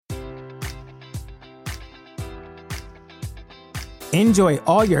Enjoy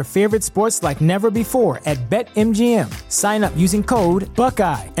all your favorite sports like never before at BetMGM. Sign up using code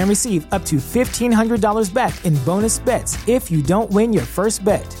Buckeye and receive up to $1,500 back in bonus bets if you don't win your first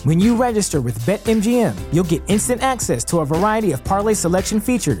bet. When you register with BetMGM, you'll get instant access to a variety of parlay selection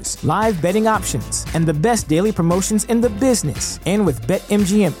features, live betting options, and the best daily promotions in the business. And with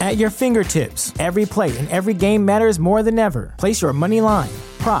BetMGM at your fingertips, every play and every game matters more than ever. Place your money line,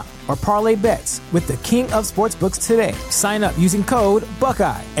 prop, or parlay bets with the king of sportsbooks today. Sign up using code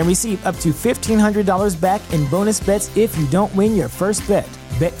Buckeye and receive up to $1,500 back in bonus bets if you don't win your first bet.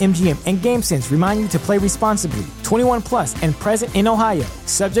 BetMGM and GameSense remind you to play responsibly. 21 plus and present in Ohio,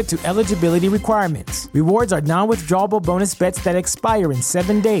 subject to eligibility requirements. Rewards are non-withdrawable bonus bets that expire in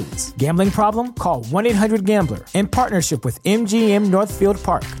 7 days. Gambling problem? Call 1-800-GAMBLER. In partnership with MGM Northfield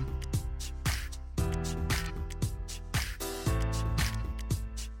Park.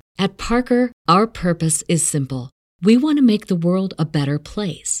 At Parker, our purpose is simple. We want to make the world a better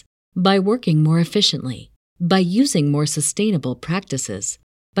place by working more efficiently, by using more sustainable practices,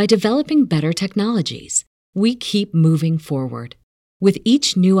 by developing better technologies. We keep moving forward. With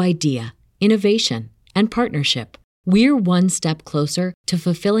each new idea, innovation, and partnership, we're one step closer to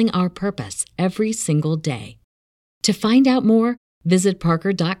fulfilling our purpose every single day. To find out more, visit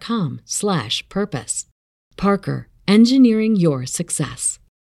parker.com/purpose. Parker, engineering your success.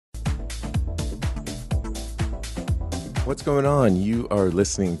 What's going on? You are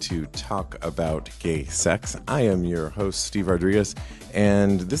listening to Talk About Gay Sex. I am your host, Steve Rodriguez,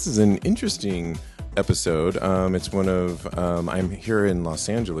 and this is an interesting episode. It's one of, I'm here in Los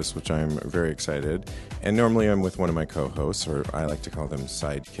Angeles, which I'm very excited, and normally I'm with one of my co-hosts, or I like to call them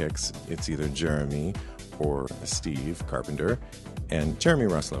sidekicks. It's either Jeremy or Steve Carpenter, and Jeremy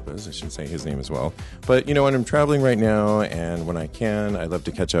Ross Lopez, I should say his name as well. But you know what, I'm traveling right now, and when I can, I love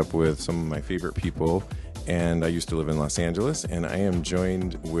to catch up with some of my favorite people. And I used to live in Los Angeles, and I am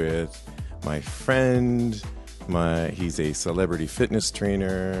joined with my friend. He's a celebrity fitness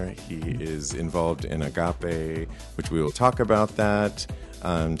trainer. He is involved in Agape, which we will talk about that.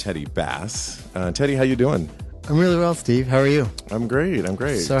 Teddy Bass. Teddy, how you doing? I'm really well, Steve. How are you? I'm great.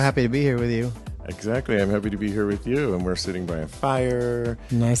 So happy to be here with you. Exactly. I'm happy to be here with you, and we're sitting by a fire.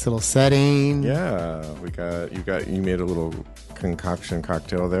 Nice little setting. Yeah, you made a little concoction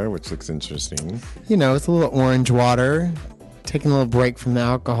cocktail there, which looks interesting. You know, it's a little orange water. Taking a little break from the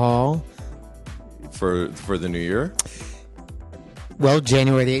alcohol. For the new year? Well,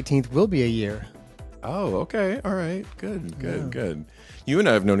 January the 18th will be a year. Oh, okay. All right. Good. You and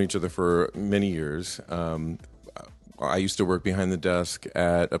I have known each other for many years. I used to work behind the desk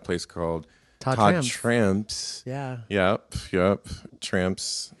at a place called Todd Tramps. Yeah. Yep.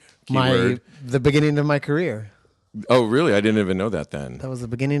 Tramps. Keyword. The beginning of my career. Oh, really? I didn't even know that then. That was the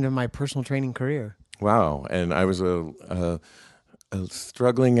beginning of my personal training career. Wow. And I was a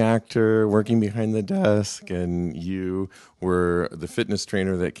struggling actor working behind the desk, and you were the fitness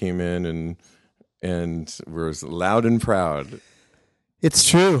trainer that came in and was loud and proud. It's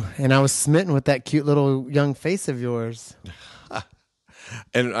true. And I was smitten with that cute little young face of yours.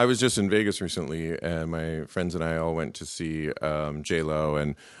 And I was just in Vegas recently, and my friends and I all went to see J-Lo,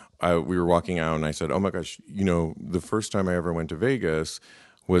 and we were walking out, and I said, oh my gosh, you know, the first time I ever went to Vegas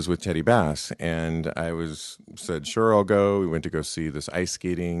was with Teddy Bass, and I said, sure, I'll go. We went to go see this ice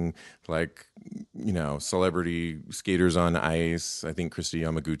skating, like, you know, celebrity skaters on ice. I think Kristi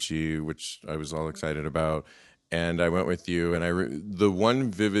Yamaguchi, which I was all excited about. And I went with you, and the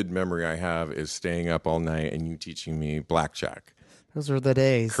one vivid memory I have is staying up all night and you teaching me blackjack. Those were the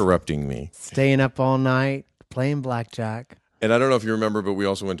days. Corrupting me. Staying up all night, playing blackjack. And I don't know if you remember, but we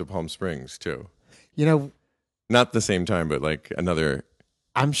also went to Palm Springs, too. You know, not the same time, but like another.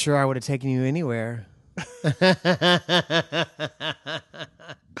 I'm sure I would have taken you anywhere.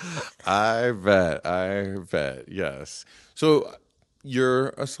 I bet. Yes. So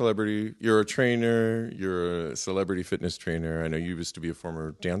you're a celebrity. You're a trainer. You're a celebrity fitness trainer. I know you used to be a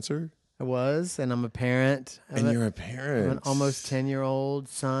former dancer. I was, and I'm a parent. You're a parent. I'm an almost 10-year-old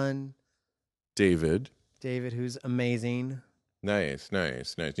son. David, who's amazing. Nice.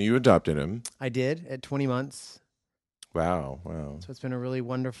 And you adopted him. I did at 20 months. Wow. So it's been a really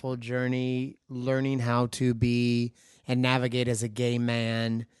wonderful journey, learning how to be and navigate as a gay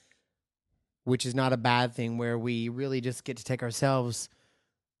man, which is not a bad thing, where we really just get to take ourselves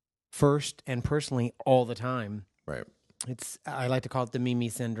first and personally all the time. Right. I like to call it the Mimi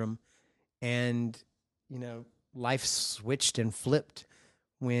syndrome. And, you know, life switched and flipped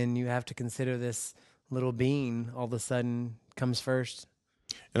when you have to consider this little being all of a sudden comes first.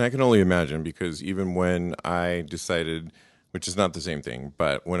 And I can only imagine, because even when I decided, which is not the same thing,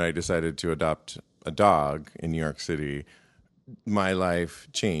 but when I decided to adopt a dog in New York City, my life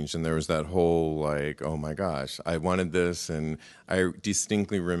changed, and there was that whole like, oh my gosh, I wanted this. And I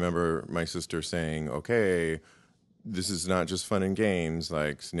distinctly remember my sister saying, okay, this is not just fun and games,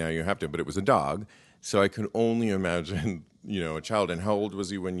 like so now you have to, but it was a dog. So I could only imagine, a child. And how old was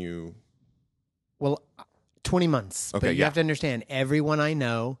he when you? Well, 20 months. Okay, But you yeah. have to understand, everyone I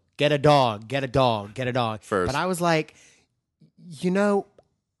know, get a dog, get a dog, get a dog. First. But I was like,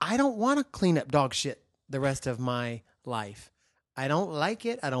 I don't want to clean up dog shit the rest of my life. I don't like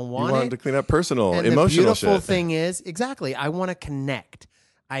it. I don't You want wanted it. to clean up personal, And emotional the beautiful shit. thing is, exactly, I want to connect.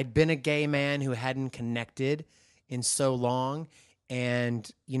 I'd been a gay man who hadn't connected in so long. And,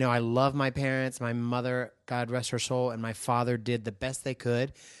 I love my parents. My mother, God rest her soul, and my father did the best they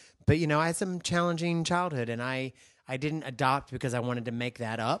could. But, I had some challenging childhood, and I didn't adopt because I wanted to make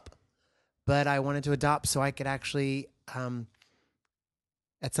that up. But I wanted to adopt so I could actually,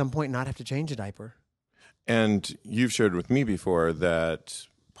 at some point, not have to change a diaper. And you've shared with me before that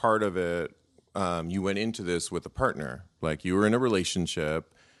part of it, you went into this with a partner. Like you were in a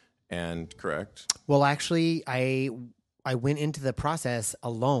relationship, and correct? Well, actually, I went into the process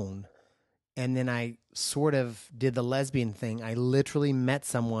alone, and then I sort of did the lesbian thing. I literally met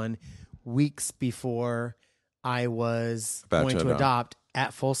someone weeks before I was About going to to adopt. adopt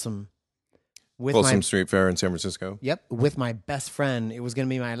at Folsom. With Folsom Street Fair in San Francisco. with my best friend. It was going to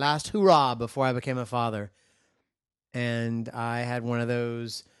be my last hurrah before I became a father. And I had one of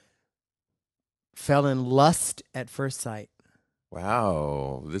those fell in lust at first sight.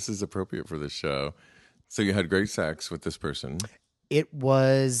 Wow, this is appropriate for this show. So you had great sex with this person. It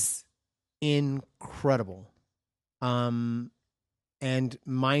was incredible. And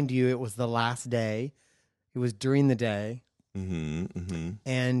mind you, it was the last day. It was during the day. Mm-hmm, mm-hmm.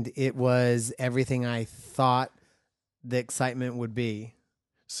 And it was everything I thought the excitement would be.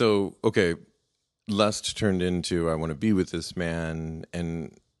 So, okay, lust turned into I want to be with this man.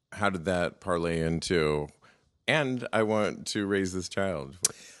 And how did that parlay into, and I want to raise this child?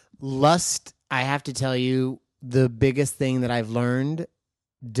 Lust, I have to tell you, the biggest thing that I've learned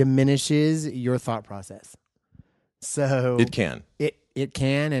diminishes your thought process. So It can. It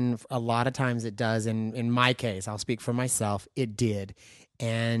can, and a lot of times it does. And in my case, I'll speak for myself, it did.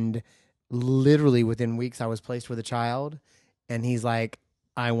 And literally within weeks, I was placed with a child, and he's like,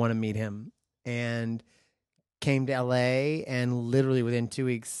 I want to meet him. And came to LA, and literally within 2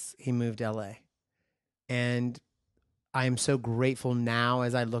 weeks, he moved to LA. And I am so grateful now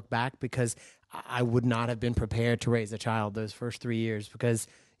as I look back, because I would not have been prepared to raise a child those first 3 years, because,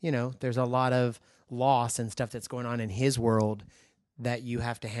 there's a lot of loss and stuff that's going on in his world that you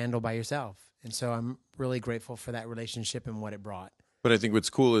have to handle by yourself. And so I'm really grateful for that relationship and what it brought. But I think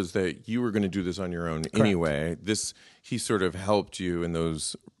what's cool is that you were going to do this on your own anyway. He sort of helped you in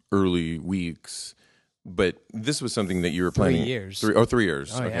those early weeks, but this was something that you were planning. 3 years. 3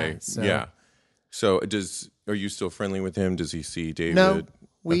 years. Oh, okay. yeah. Yeah. So are you still friendly with him? Does he see David? No,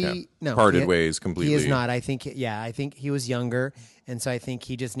 parted ways completely. He is not. I think he was younger. And so I think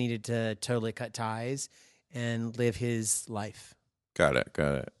he just needed to totally cut ties and live his life. Got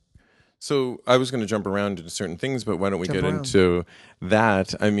it. So I was going to jump around into certain things, but why don't we Jump get around. into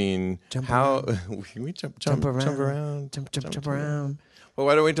that? I mean, Jump we jump Jump around. around. Well,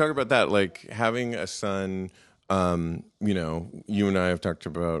 why don't we talk about that? Like having a son, you and I have talked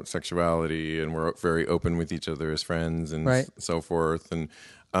about sexuality, and we're very open with each other as friends and Right. so forth. And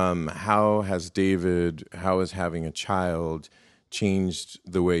how has having a child changed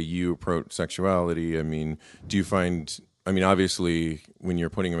the way you approach sexuality? I mean, do you find, obviously, when you're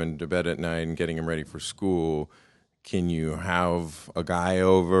putting him into bed at night and getting him ready for school, can you have a guy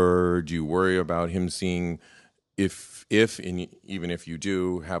over? Do you worry about him seeing even if you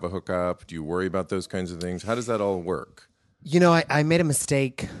do have a hookup? Do you worry about those kinds of things? How does that all work? I made a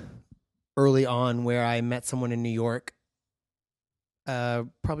mistake early on where I met someone in New York,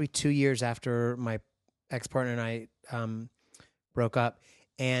 probably 2 years after my ex-partner and I broke up,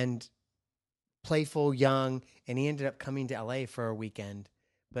 and playful, young, and he ended up coming to LA for a weekend.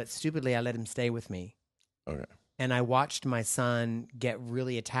 But stupidly, I let him stay with me. Okay. And I watched my son get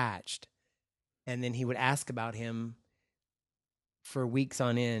really attached. And then he would ask about him for weeks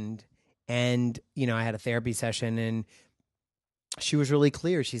on end. And, I had a therapy session, and she was really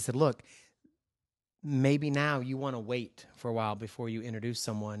clear. She said, look, maybe now you want to wait for a while before you introduce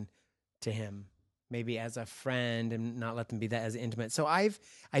someone to him, maybe as a friend, and not let them be that as intimate. So I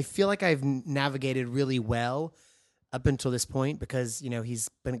feel like I've navigated really well up until this point, because, he's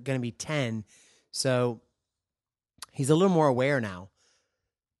going to be 10. So he's a little more aware now.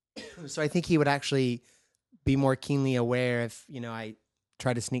 So I think he would actually be more keenly aware if, I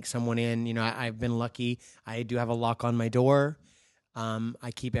try to sneak someone in. You know, I've been lucky. I do have a lock on my door.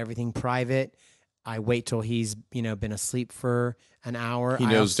 I keep everything private. I wait till he's, you know, been asleep for an hour. He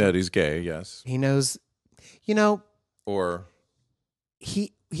knows Daddy's gay, yes. He knows, you know. Or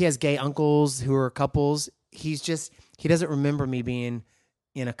he has gay uncles who are couples. He doesn't remember me being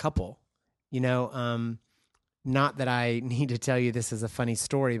in a couple, you know. Not that I need to tell you this is a funny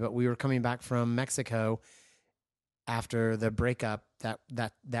story, but we were coming back from Mexico after the breakup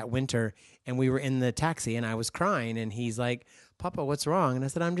that winter, and we were in the taxi, and I was crying, and he's like, "Papa, what's wrong?" And I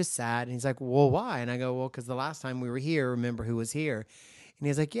said, "I'm just sad." And he's like, "Well, why?" And I go, "Well, because the last time we were here, remember who was here?" And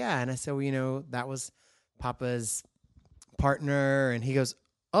he's like, "Yeah." And I said, "Well, you know, that was Papa's partner." And he goes,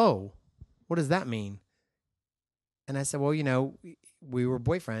 "Oh, what does that mean?" And I said, "Well, you know, we were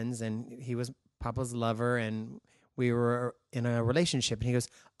boyfriends, and he was Papa's lover, and we were in a relationship." And he goes,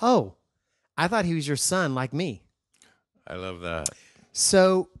 "Oh, I thought he was your son like me." I love that.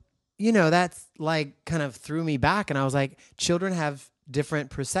 So, you know, that's like kind of threw me back, and I was like, children have different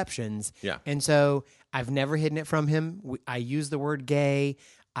perceptions. Yeah. And so I've never hidden it from him. I use the word gay.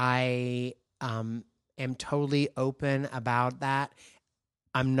 I am totally open about that.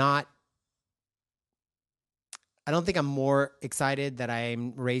 I don't think I'm more excited that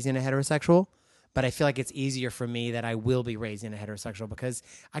I'm raising a heterosexual, but I feel like it's easier for me that I will be raising a heterosexual because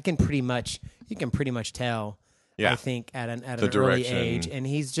you can pretty much tell, I think, at an early age. And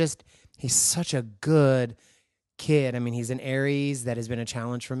he's such a good kid. I mean, he's an Aries that has been a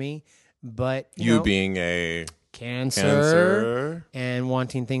challenge for me, but you know, being a Cancer and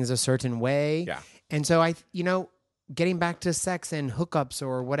wanting things a certain way. Yeah. And so getting back to sex and hookups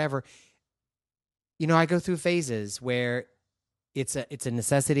or whatever, you know, I go through phases where it's a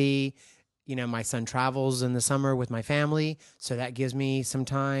necessity. You know, my son travels in the summer with my family, so that gives me some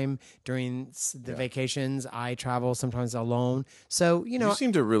time during the vacations. I travel sometimes alone. So, you know, you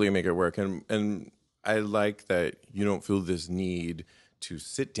seem to really make it work. And I like that you don't feel this need to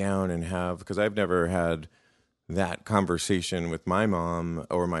sit down and have, because I've never had that conversation with my mom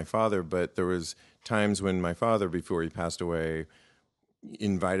or my father, but there was times when my father, before he passed away,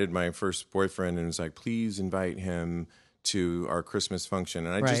 invited my first boyfriend and was like, "Please invite him to our Christmas function."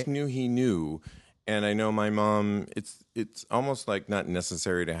 And I just knew he knew. And I know my mom, it's almost like not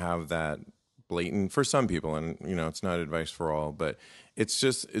necessary to have that blatant for some people. And, you know, it's not advice for all, but it's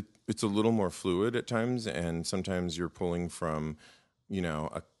just, it's a little more fluid at times. And sometimes you're pulling from, you know,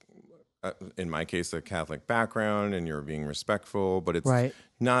 in my case, a Catholic background, and you're being respectful, but it's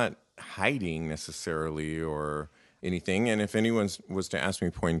not hiding necessarily or anything. And if anyone was to ask me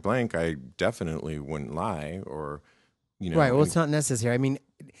point blank, I definitely wouldn't lie or, you know. Right. Well, it's not necessary. I mean,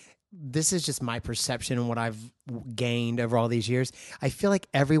 this is just my perception and what I've gained over all these years. I feel like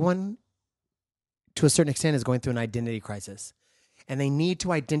everyone, to a certain extent, is going through an identity crisis, and they need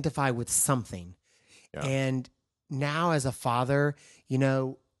to identify with something. Yeah. And now as a father, you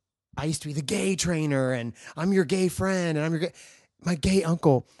know, I used to be the gay trainer, and I'm your gay friend, and I'm my gay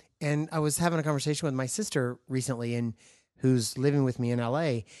uncle. And I was having a conversation with my sister recently, and who's living with me in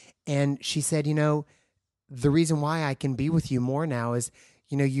LA. And she said, you know, the reason why I can be with you more now is,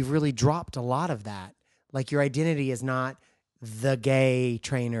 you know, you've really dropped a lot of that. Like, your identity is not the gay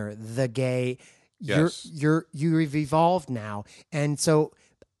trainer, the gay. Yes. You've evolved now. And so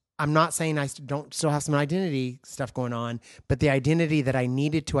I'm not saying I don't still have some identity stuff going on, but the identity that I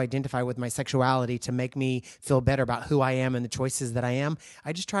needed to identify with my sexuality to make me feel better about who I am and the choices that I am,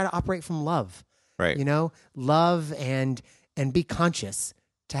 I just try to operate from love. Right. You know, love and be conscious,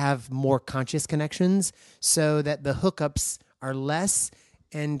 to have more conscious connections so that the hookups are less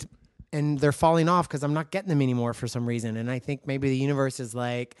and they're falling off because I'm not getting them anymore for some reason. And I think maybe the universe is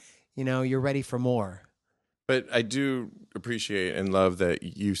like, you know, you're ready for more. But I do appreciate and love that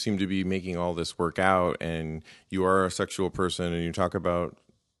you seem to be making all this work out, and you are a sexual person, and you talk about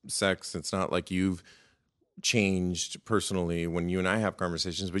sex. It's not like you've changed personally when you and I have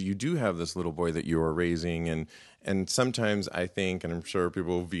conversations, but you do have this little boy that you are raising. And sometimes I think, and I'm sure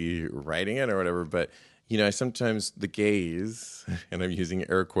people will be writing it or whatever, but, you know, sometimes the gays, and I'm using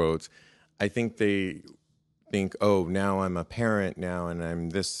air quotes, I think they think, oh, now I'm a parent now, and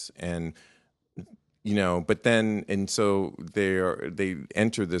I'm this, and you know, but then, and so they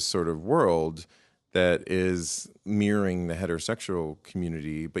enter this sort of world that is mirroring the heterosexual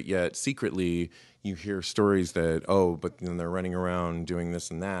community, but yet secretly you hear stories that, oh, but then they're running around doing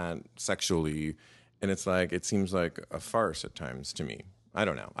this and that sexually, and it's like, it seems like a farce at times to me. I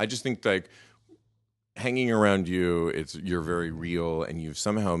don't know. I just think like hanging around you, you're very real, and you've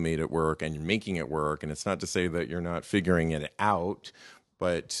somehow made it work, and you're making it work, and it's not to say that you're not figuring it out,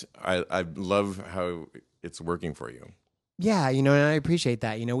 but I love how it's working for you. Yeah, and I appreciate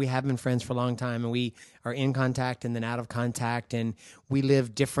that. We have been friends for a long time, and we are in contact and then out of contact, and we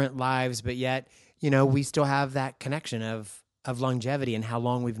live different lives, but yet, we still have that connection of longevity and how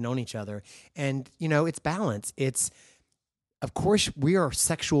long we've known each other. And, it's balance. Of course, we are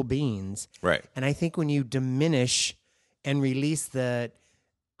sexual beings. Right. And I think when you diminish and release the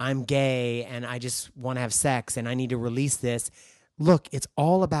I'm gay and I just want to have sex and I need to release this, look, it's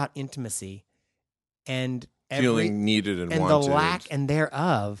all about intimacy and feeling needed and wanted. The lack and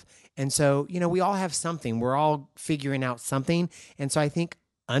thereof. And so, we all have something. We're all figuring out something. And so I think,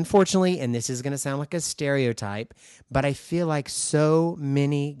 unfortunately, and this is going to sound like a stereotype, but I feel like so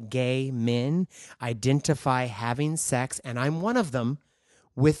many gay men identify having sex, and I'm one of them,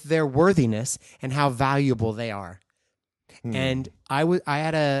 with their worthiness and how valuable they are. And I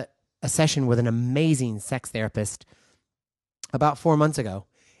had a session with an amazing sex therapist about 4 months ago.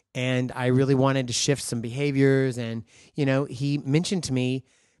 And I really wanted to shift some behaviors. And, he mentioned to me,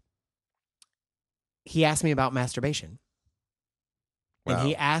 he asked me about masturbation. Wow. And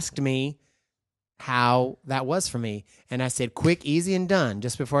he asked me how that was for me. And I said, quick, easy, and done,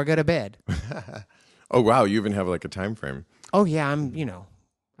 just before I go to bed. Oh, wow. You even have like a time frame. Oh, yeah.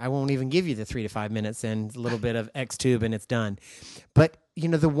 I won't even give you the 3 to 5 minutes and a little bit of X-tube and it's done. But,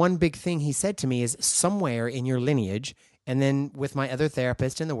 the one big thing he said to me is somewhere in your lineage, and then with my other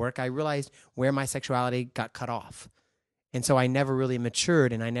therapist in the work, I realized where my sexuality got cut off. And so I never really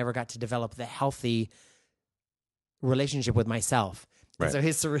matured and I never got to develop the healthy relationship with myself. Right.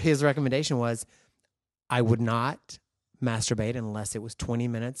 And so his recommendation was I would not masturbate unless it was 20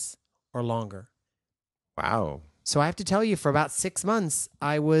 minutes or longer. Wow. So I have to tell you, for about 6 months,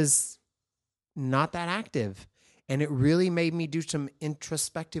 I was not that active. And it really made me do some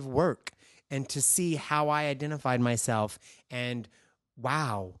introspective work and to see how I identified myself. And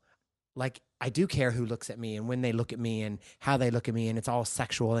wow, like I do care who looks at me and when they look at me and how they look at me, and it's all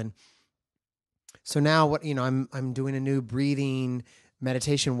sexual. And so now I'm doing a new breathing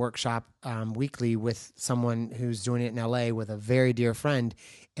meditation workshop weekly with someone who's doing it in LA with a very dear friend.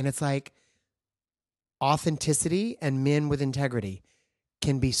 And it's like authenticity and men with integrity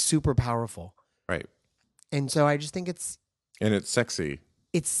can be super powerful. Right. And so I just think it's sexy.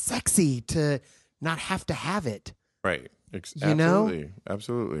 It's sexy to not have to have it. Right. Absolutely.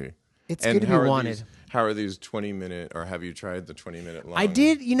 Absolutely. It's good to be wanted. How are these 20-minute, or have you tried the 20-minute long? I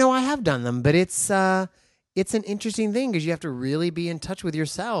did. I have done them, but it's an interesting thing because you have to really be in touch with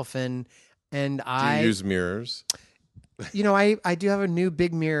yourself. And Do you use mirrors? I do have a new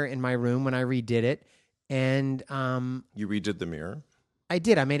big mirror in my room when I redid it. And you redid the mirror? I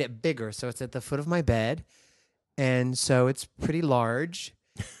did. I made it bigger, so it's at the foot of my bed. And so it's pretty large.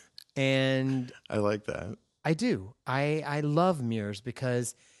 And I like that. I do. I love mirrors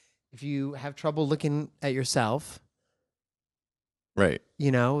because if you have trouble looking at yourself, right,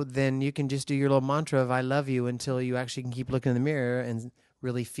 then you can just do your little mantra of I love you until you actually can keep looking in the mirror and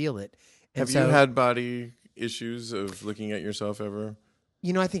really feel it. And have you had body issues of looking at yourself ever?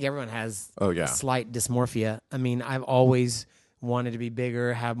 I think everyone has slight dysmorphia. I mean, I've always wanted to be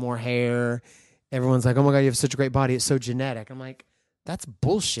bigger, have more hair. Everyone's like, oh my God, you have such a great body. It's so genetic. I'm like, that's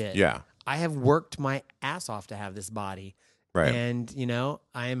bullshit. Yeah. I have worked my ass off to have this body. Right. And,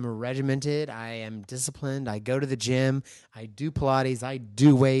 I am regimented. I am disciplined. I go to the gym. I do Pilates. I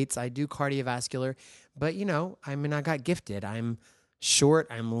do weights. I do cardiovascular. But, I got gifted. I'm short.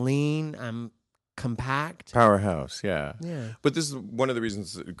 I'm lean. I'm compact. Powerhouse, yeah. Yeah. But this is one of the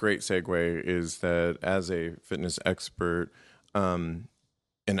reasons, a great segue, is that as a fitness expert, and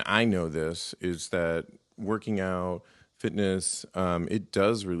I know this, is that working out, fitness, it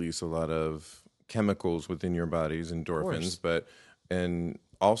does release a lot of chemicals within your bodies, endorphins, and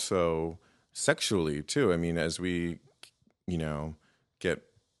also sexually too. I mean, as we, get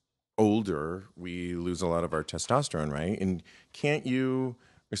older, we lose a lot of our testosterone, right? And can't you,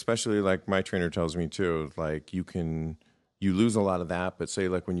 especially like my trainer tells me too, like you lose a lot of that, but say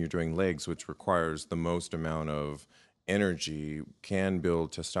like when you're doing legs, which requires the most amount of energy, can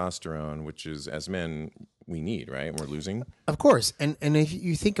build testosterone, which is, as men, we need, right? We're losing. Of course. And if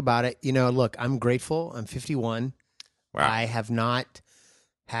you think about it, look, I'm grateful. I'm 51. Wow. I have not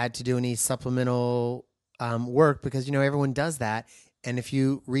had to do any supplemental work because, everyone does that. And if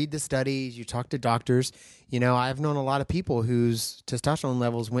you read the studies, you talk to doctors, I've known a lot of people whose testosterone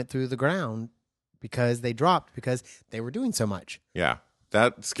levels went through the ground because they dropped because they were doing so much. Yeah.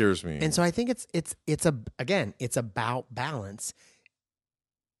 That scares me. And so I think it's about balance.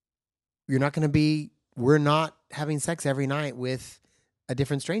 We're not having sex every night with a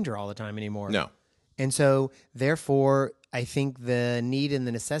different stranger all the time anymore. No. And so therefore, I think the need and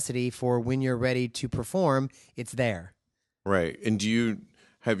the necessity for when you're ready to perform, it's there. Right. And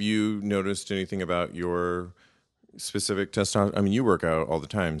have you noticed anything about your specific testosterone? I mean, you work out all the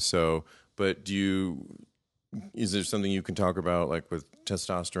time, but is there something you can talk about, like with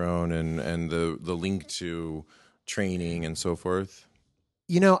testosterone and the link to training and so forth?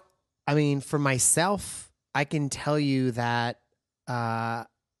 I mean, for myself, I can tell you that, I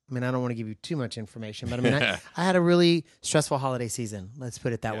don't want to give you too much information, but I had a really stressful holiday season. Let's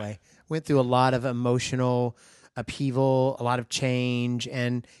put it that way. Went through a lot of emotional upheaval, a lot of change,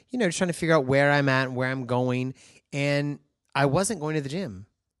 and, just trying to figure out where I'm at and where I'm going. And I wasn't going to the gym.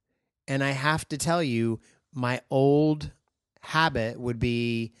 And I have to tell you, my old habit would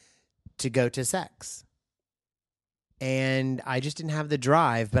be to go to sex. And I just didn't have the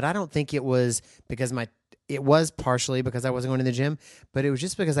drive, but I don't think it was because it was partially because I wasn't going to the gym, but it was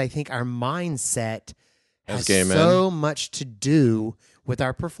just because I think our mindset has so much to do with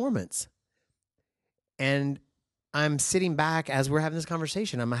our performance. And I'm sitting back as we're having this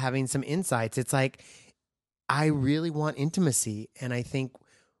conversation, I'm having some insights. It's like, I really want intimacy. And I think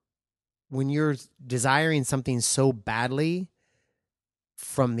when you're desiring something so badly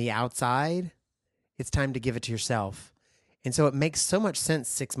from the outside, it's time to give it to yourself. And so it makes so much sense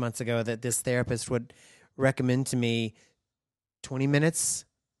 6 months ago that this therapist would recommend to me 20 minutes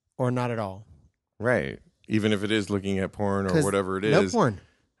or not at all. Right. Even if it is looking at porn or whatever it is. No porn.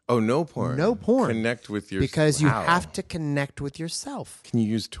 Oh, no porn. No porn. Connect with yourself. Because you have to connect with yourself. Can you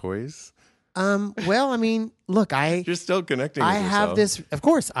use toys? Well, look, You're still connecting with yourself. have this, of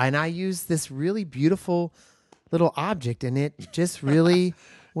course, and I use this really beautiful little object, and it just really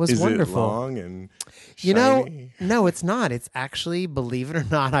was wonderful. Is it long and shiny? No, it's not. It's actually, believe it or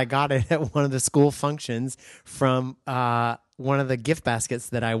not, I got it at one of the school functions from one of the gift baskets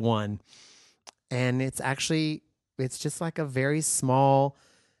that I won. And it's just like a very small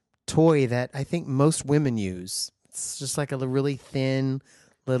toy that I think most women use. It's just like a really thin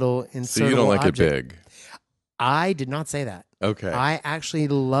little insertable So you don't like object. it big? I did not say that. Okay. I actually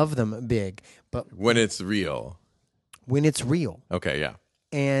love them big, but when it's real. When it's real. Okay, yeah.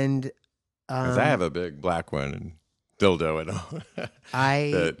 And because I have a big black one and dildo and all.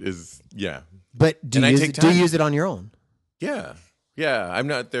 That is, yeah. But do you use it on your own? Yeah. Yeah. I'm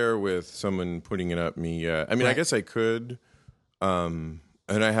not there with someone putting it up me. I guess I could. And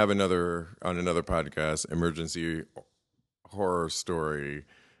I have on another podcast, emergency horror story.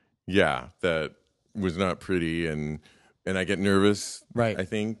 Yeah. That was not pretty. And I get nervous. Right. I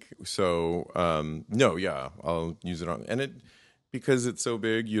think. So, no, yeah, I'll use it on. And because it's so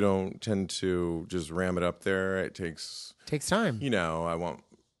big, you don't tend to just ram it up there. It takes time. It's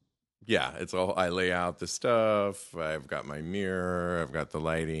all, I lay out the stuff. I've got my mirror. I've got the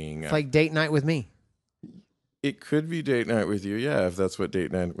lighting. It's like date night with me. It could be date night with you. Yeah. If that's what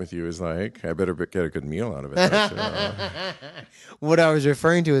date night with you is like, I better get a good meal out of it. What I was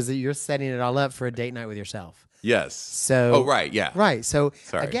referring to is that you're setting it all up for a date night with yourself. Yes. So. Oh, right. Yeah. Right. So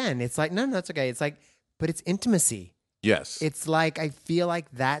Sorry. Again, it's like, no, it's okay. It's like, but it's intimacy. Yes. It's like, I feel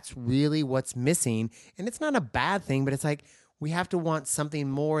like that's really what's missing. And it's not a bad thing, but it's like, we have to want something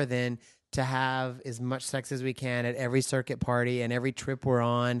more than to have as much sex as we can at every circuit party and every trip we're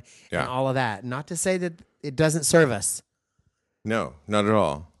on and all of that. Not to say that it doesn't serve us. No, not at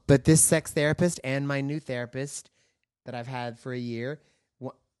all. But this sex therapist and my new therapist that I've had for a year,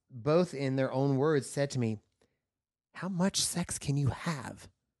 both in their own words said to me, how much sex can you have?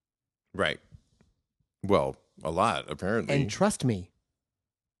 Right. Well, a lot, apparently. And trust me,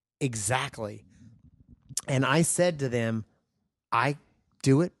 exactly. And I said to them, I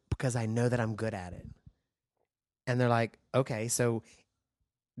do it because I know that I'm good at it. And they're like, okay, so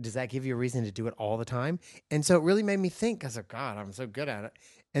does that give you a reason to do it all the time? And so it really made me think. I said, God, I'm so good at it.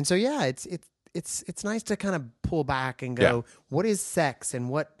 And so, yeah, it's nice to kind of pull back and go, what is sex and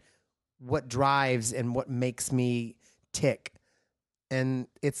what drives and what makes me tick? And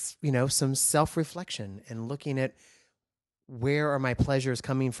it's, some self-reflection and looking at where are my pleasures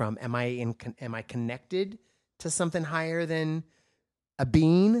coming from? Am I connected to something higher than a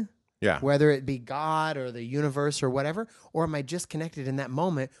being? Yeah. Whether it be God or the universe or whatever, or am I just connected in that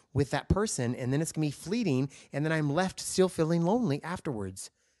moment with that person, and then it's going to be fleeting, and then I'm left still feeling lonely afterwards?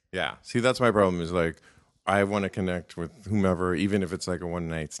 Yeah. See, that's my problem is like, I want to connect with whomever, even if it's like a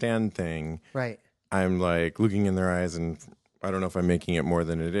one-night stand thing. Right. I'm like looking in their eyes, and I don't know if I'm making it more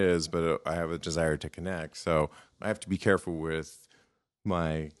than it is, but I have a desire to connect. So I have to be careful with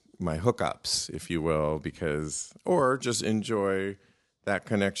my hookups, if you will, or just enjoy that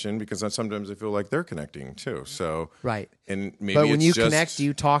connection, because sometimes I feel like they're connecting too. So right. And maybe but when you connect, do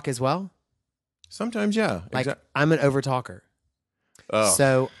you talk as well? Sometimes, yeah. Like I'm an over talker. Oh,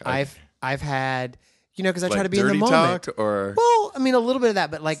 so I've had, You know, because I try Like to be in the dirty moment. talk or Well, I mean, a little bit of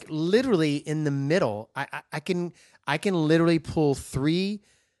that, but like literally in the middle, I can literally pull 3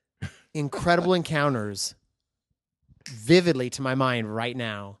 incredible encounters vividly to my mind right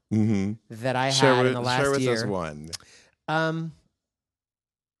now that I had in the last share with year. us one. Don't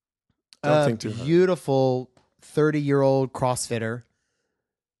think too hard. Beautiful 30-year-old CrossFitter.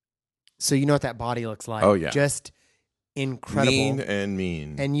 So you know what that body looks like. Oh, yeah. Just incredible.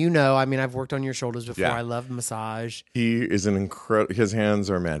 Mean. And you know, I mean, I've worked on your shoulders before. Yeah. I love massage. He is an incredible. His hands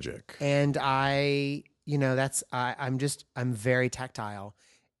are magic. And I'm very tactile.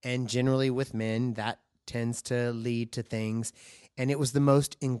 And generally with men, that tends to lead to things. And it was the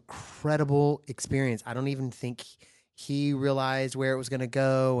most incredible experience. I don't even think he realized where it was going to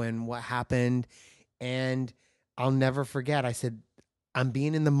go and what happened. And I'll never forget. I said, I'm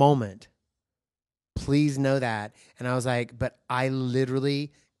being in the moment. Please know that. And I was like, but I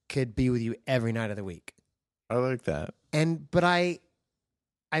literally could be with you every night of the week. I like that. But I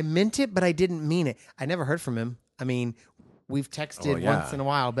meant it, but I didn't mean it. I never heard from him. I mean, we've texted once in a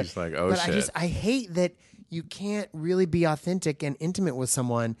while, but he's like, oh, shit. I hate that you can't really be authentic and intimate with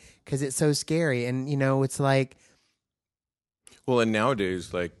someone because it's so scary. And, you know, it's like. Well, and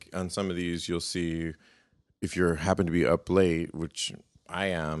nowadays, like on some of these, you'll see if you happen to be up late, which I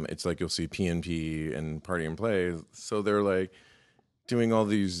am, it's like you'll see PNP and Party and Play. So they're like doing all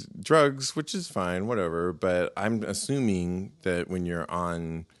these drugs, which is fine, whatever. But I'm assuming that when you're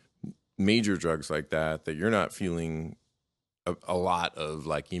on major drugs like that, that you're not feeling a lot of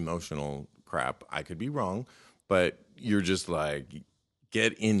like emotional crap. I could be wrong, but you're just like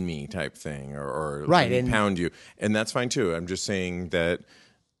get in me type thing or right, and pound you. And that's fine too. I'm just saying that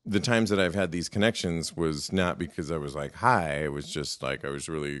the times that I've had these connections was not because I was like, hi, it was just like I was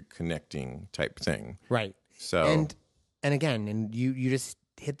really connecting type thing. Right. So and again, and you just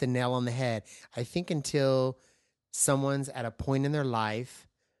hit the nail on the head. I think until someone's at a point in their life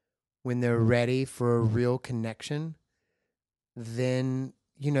when they're ready for a real connection, then,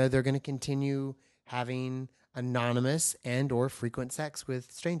 you know, they're going to continue having anonymous and or frequent sex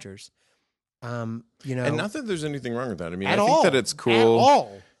with strangers. You know, and not that there's anything wrong with that. I mean, at I think all, that it's cool. At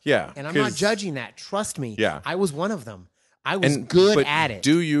all. Yeah. And I'm not judging that. Trust me. Yeah. I was one of them. I was good at it.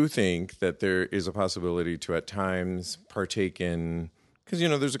 Do you think that there is a possibility to at times partake in, because, you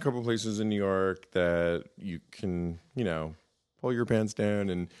know, there's a couple places in New York that you can, you know, pull your pants down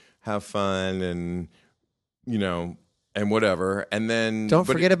and have fun and, you know, and whatever. And then don't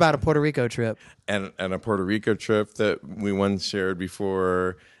forget about a Puerto Rico trip. And a Puerto Rico trip that we once shared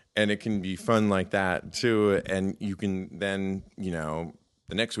before. And it can be fun like that too. And you can then, you know,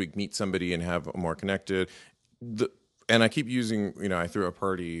 the next week meet somebody and have a more connected. And I keep using, you know, I threw a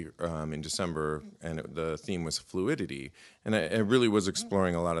party in December and the theme was fluidity. And I really was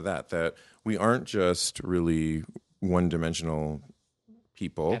exploring a lot of that we aren't just really one-dimensional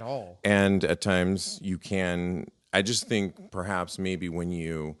people. At all. And at times you can, I just think perhaps maybe when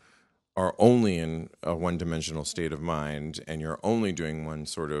you are only in a one-dimensional state of mind and you're only doing one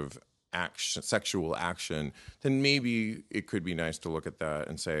sort of action, sexual action, then maybe it could be nice to look at that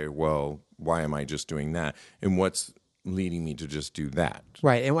and say, well, why am I just doing that? And what's leading me to just do that?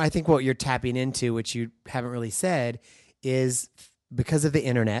 Right. And I think what you're tapping into, which you haven't really said, is because of the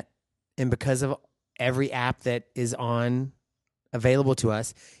internet and because of every app that is available to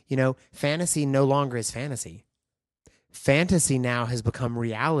us, you know, fantasy no longer is fantasy. Fantasy now has become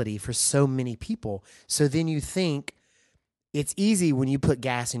reality for so many people. So then you think it's easy when you put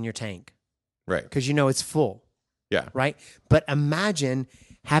gas in your tank. Right. Because you know it's full. Yeah. Right. But imagine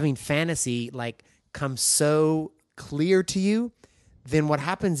having fantasy like come so clear to you. Then what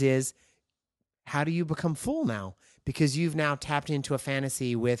happens is, how do you become full now? Because you've now tapped into a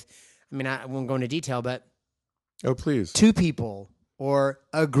fantasy with, I mean, I won't go into detail, but oh, please, 2 people or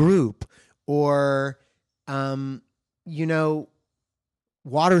a group or, you know,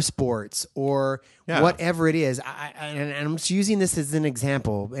 water sports or whatever it is. And I'm just using this as an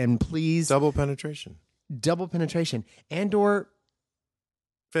example. And please, double penetration and or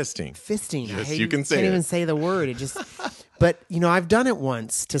fisting. Yes, you can say can't it. even say the word. It just, but you know, I've done it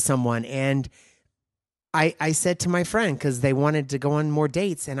once to someone, and I said to my friend, because they wanted to go on more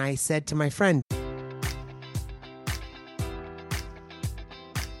dates, and I said to my friend,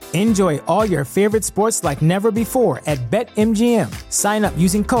 Enjoy all your favorite sports like never before at BetMGM. Sign up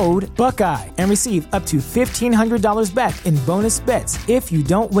using code Buckeye and receive up to $1,500 back in bonus bets if you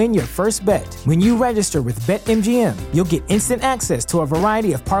don't win your first bet. When you register with BetMGM, you'll get instant access to a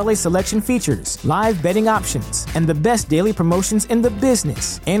variety of parlay selection features, live betting options, and the best daily promotions in the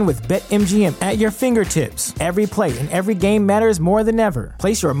business. And with BetMGM at your fingertips, every play and every game matters more than ever.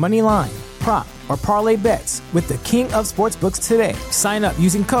 Place your money line, prop, or parlay bets with the king of sportsbooks today. Sign up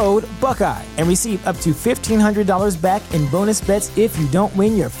using code Buckeye and receive up to $1,500 back in bonus bets if you don't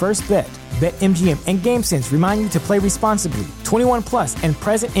win your first bet. BetMGM and GameSense remind you to play responsibly. 21 plus and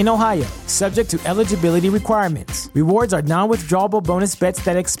present in Ohio, subject to eligibility requirements. Rewards are non-withdrawable bonus bets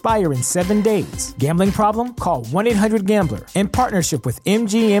that expire in 7 days. Gambling problem? Call 1-800-GAMBLER. In partnership with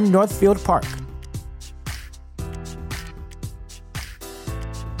MGM Northfield Park.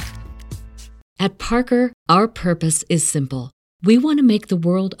 At Parker, our purpose is simple. We want to make the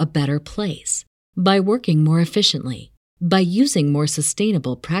world a better place by working more efficiently, by using more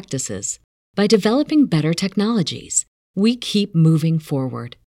sustainable practices, by developing better technologies. We keep moving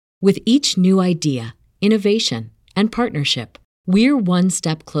forward. With each new idea, innovation, and partnership, we're one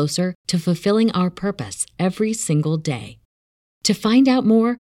step closer to fulfilling our purpose every single day. To find out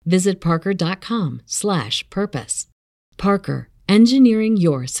more, visit parker.com/purpose. Parker, engineering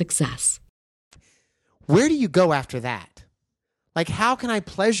your success. Where do you go after that? Like, how can I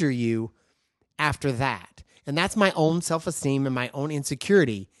pleasure you after that? And that's my own self-esteem and my own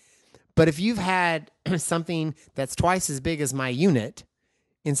insecurity. But if you've had something that's twice as big as my unit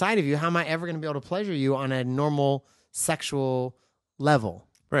inside of you, how am I ever going to be able to pleasure you on a normal sexual level?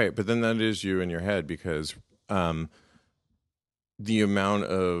 Right, but then that is you in your head because the amount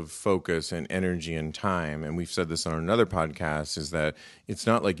of focus and energy and time, and we've said this on another podcast, is that it's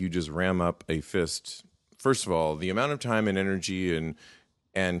not like you just ram up a fist. First of all, the amount of time and energy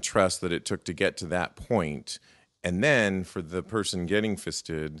and trust that it took to get to that point, and then for the person getting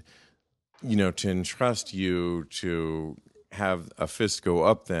fisted, to entrust you to have a fist go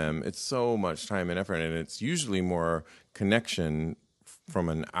up them, it's so much time and effort, and it's usually more connection from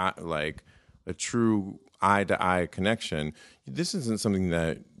a true eye-to-eye connection. This isn't something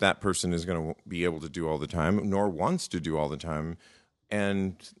that person is going to be able to do all the time, nor wants to do all the time,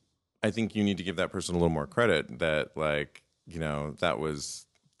 and I think you need to give that person a little more credit that,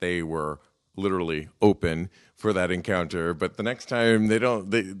 they were literally open for that encounter. But the next time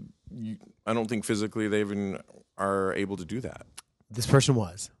I don't think physically they even are able to do that. This person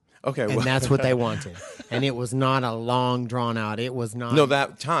was. Okay. And that's what they wanted. And it was not a long drawn out. It was not. No,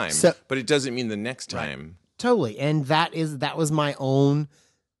 that time. But it doesn't mean the next time. Right. Totally. And that was my own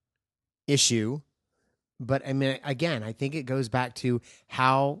issue. But I mean, again, I think it goes back to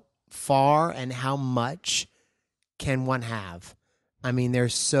how far and how much can one have. I mean,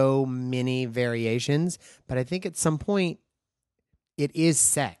 there's so many variations, but I think at some point it is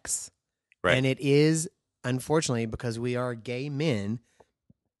sex. Right. And it is, unfortunately, because we are gay men,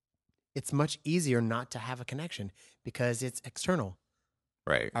 it's much easier not to have a connection because it's external.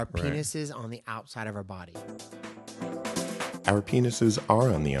 Right. Our penis is on the outside of our body. Our penises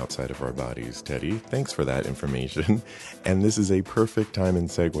are on the outside of our bodies, Teddy. Thanks for that information. And this is a perfect time and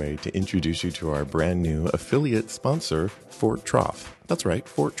segue to introduce you to our brand new affiliate sponsor, Fort Trough. That's right,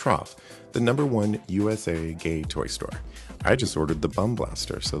 Fort Trough, the #1 USA gay toy store. I just ordered the Bum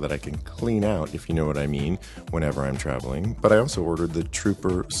Blaster so that I can clean out, if you know what I mean, whenever I'm traveling. But I also ordered the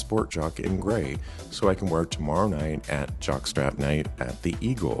Trooper Sport Jock in gray so I can wear it tomorrow night at Jockstrap Night at the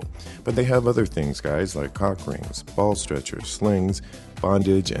Eagle. But they have other things, guys, like cock rings, ball stretchers, slings,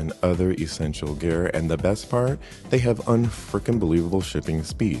 bondage, and other essential gear. And the best part, they have unfrickin' shipping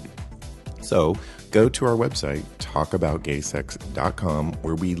speed. So go to our website, talkaboutgaysex.com,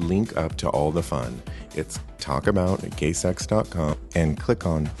 where we link up to all the fun. It's talkaboutgaysex.com and click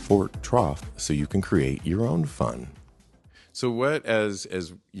on Fort Trough so you can create your own fun. So what, as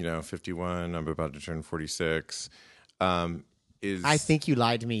 51, I'm about to turn 46, is... I think you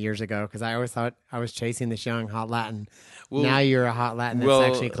lied to me years ago because I always thought I was chasing this young hot Latin. Well, now you're a hot Latin that's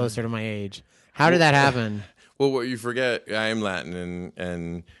actually closer to my age. How did that happen? Well, what you forget, I am Latin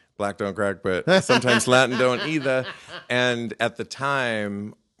and black don't crack, but sometimes Latin don't either. And at the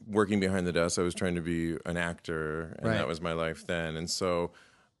time, working behind the desk, I was trying to be an actor, and that was my life then. And so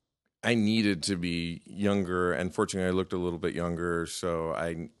I needed to be younger, and fortunately, I looked a little bit younger, so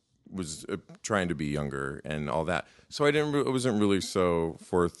I was trying to be younger and all that. So I wasn't really so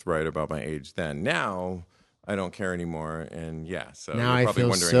forthright about my age then. Now I don't care anymore, and so now I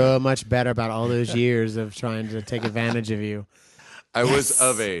feel so much better about all those years of trying to take advantage of you. I was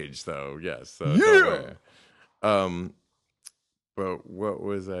of age, though. Yes. So don't worry. But what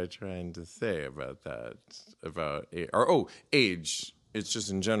was I trying to say about that? About age. It's just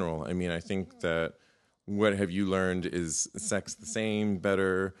in general. I mean, I think that what have you learned? Is sex the same,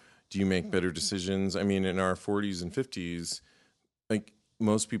 better? Do you make better decisions? I mean, in our 40s and 50s, like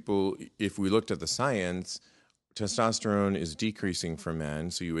most people, if we looked at the science, testosterone is decreasing for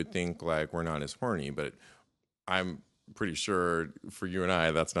men. So you would think like we're not as horny, but I'm pretty sure for you and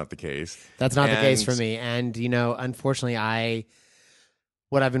I, that's not the case. That's not the case for me. And, unfortunately,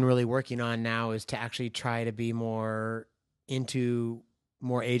 what I've been really working on now is to actually try to be more into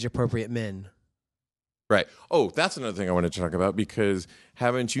more age-appropriate men. Right. Oh, that's another thing I wanted to talk about, because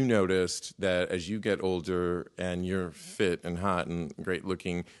haven't you noticed that as you get older and you're fit and hot and great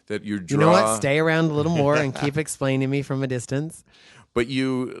looking, that your draw... You know what? Stay around a little more and keep explaining to me from a distance. But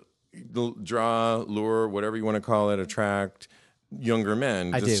you draw, lure, whatever you want to call it, attract younger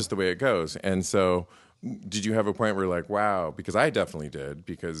men. That's just the way it goes. And so did you have a point where you're like, wow, because I definitely did,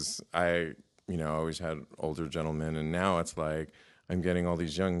 because I, always had older gentlemen, and now it's like I'm getting all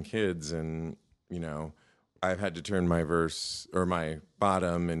these young kids, and, I've had to turn my verse or my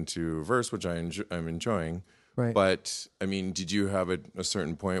bottom into verse, which I'm enjoying. Right. But, I mean, did you have a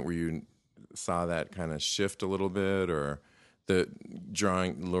certain point where you saw that kind of shift a little bit, or the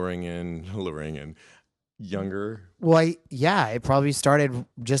luring in younger? Well, it probably started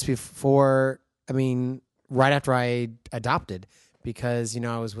just before, right after I adopted, because,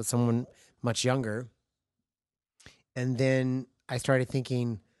 I was with someone much younger. And then I started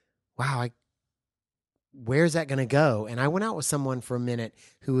thinking, wow, where's that going to go? And I went out with someone for a minute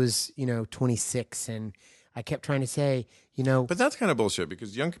who was, 26, and I kept trying to say, But that's kind of bullshit,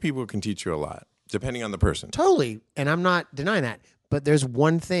 because young people can teach you a lot, depending on the person. Totally. And I'm not denying that. But there's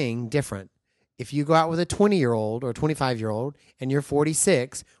one thing different. If you go out with a 20-year-old or 25-year-old and you're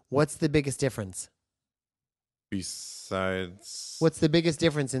 46, what's the biggest difference? What's the biggest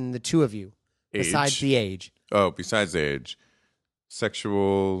difference in the two of you? Age. Besides the age. Oh, besides the age.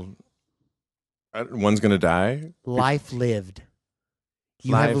 Sexual... One's going to die? Life lived.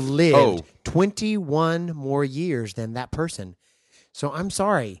 You have lived 21 more years than that person. So I'm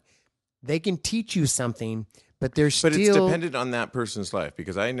sorry. They can teach you something, but there's still... But it's dependent on that person's life,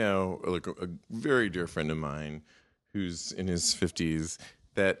 because I know like a very dear friend of mine who's in his 50s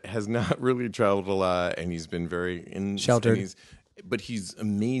that has not really traveled a lot, and he's been very... sheltered. But he's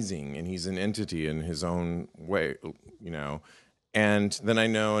amazing, and he's an entity in his own way, And then I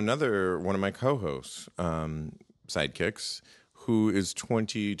know one of my co-hosts, sidekicks, who is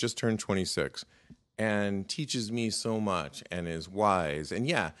just turned 26, and teaches me so much and is wise. And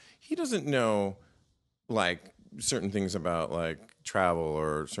yeah, he doesn't know like certain things about like travel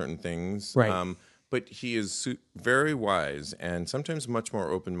or certain things. Right. But he is very wise and sometimes much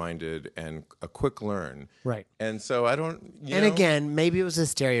more open-minded and a quick learn. Right. And so I don't... again, maybe it was a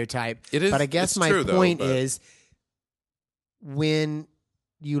stereotype. It is. But I guess my true, point is... when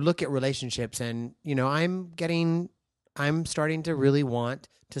you look at relationships, and, I'm starting to really want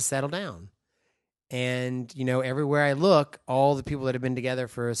to settle down. And, everywhere I look, all the people that have been together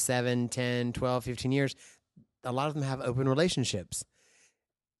for 7, 10, 12, 15 years, a lot of them have open relationships.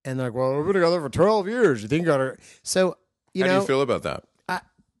 And they're like, well, we've been together for 12 years. You think you got to... So, How do you feel about that?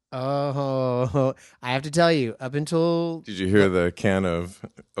 I have to tell you, up until... Did you hear the can of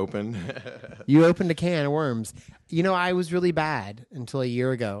open? You opened a can of worms. I was really bad until a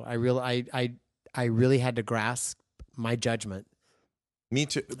year ago. I really had to grasp my judgment. Me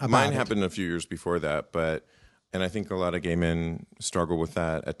too. Mine happened a few years before that, and I think a lot of gay men struggle with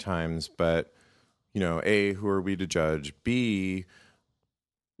that at times. But, A, who are we to judge? B,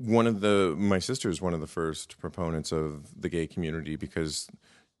 my sister is one of the first proponents of the gay community, because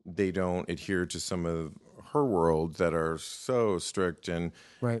they don't adhere to some of her world that are so strict, and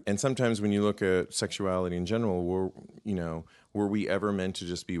right. And sometimes when you look at sexuality in general, were we ever meant to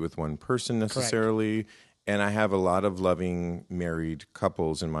just be with one person necessarily? Correct. And I have a lot of loving married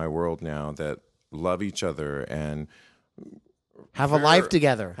couples in my world now that love each other and have a life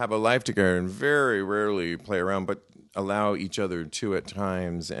together, and very rarely play around, but allow each other to at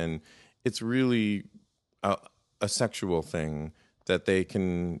times, and it's really a sexual thing that they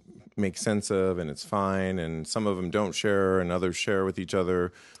can make sense of, and it's fine. And some of them don't share, and others share with each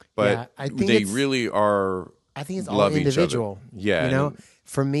other. But I think they really are. I think it's all individual. Yeah,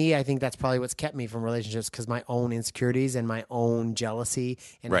 for me, I think that's probably what's kept me from relationships, because my own insecurities and my own jealousy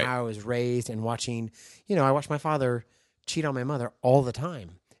and how I was raised, and watching. I watched my father cheat on my mother all the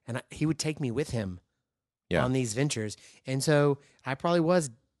time, and he would take me with him on these ventures, and so I probably was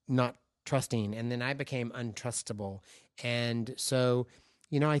not trusting, and then I became untrustable. And so,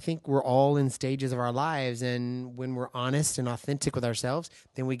 I think we're all in stages of our lives, and when we're honest and authentic with ourselves,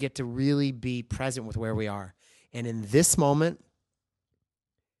 then we get to really be present with where we are. And in this moment,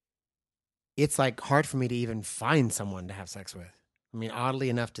 it's like hard for me to even find someone to have sex with. I mean, oddly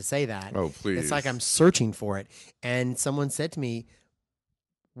enough to say that. Oh, please. It's like I'm searching for it. And someone said to me,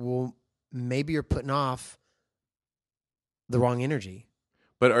 well, maybe you're putting off the wrong energy.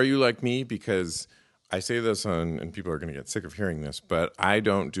 But are you like me? Because I say this and people are going to get sick of hearing this, but I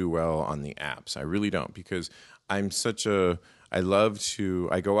don't do well on the apps. I really don't, because I go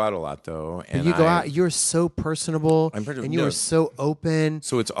out a lot though. And you go out, you're so personable and you are so open.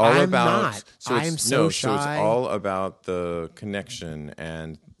 So it's all about, I'm so shy. So it's all about the connection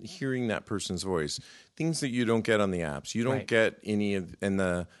and hearing that person's voice. Things that you don't get on the apps. You don't get any of, and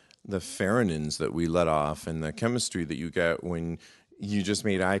the pheromones that we let off and the chemistry that you get when you just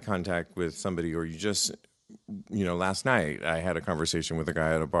made eye contact with somebody, or you just, last night I had a conversation with a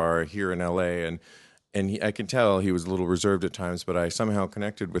guy at a bar here in LA, and I could tell he was a little reserved at times, but I somehow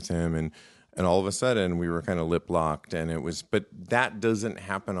connected with him, and all of a sudden we were kind of lip locked, and it was. But that doesn't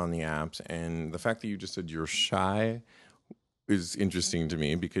happen on the apps, and the fact that you just said you're shy is interesting to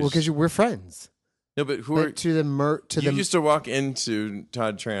me because we're friends. No, but you used to walk into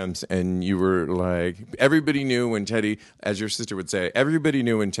Todd Tramps and you were like, everybody knew when Teddy, as your sister would say, everybody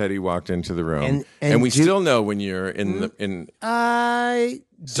knew when Teddy walked into the room, and we still know when you're in the.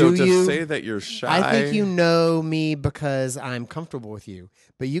 So to say that you're shy, I think you know me because I'm comfortable with you.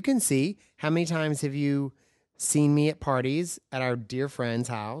 But you can see, how many times have you seen me at parties at our dear friend's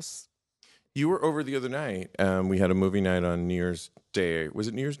house? You were over the other night. We had a movie night on New Year's Day. Was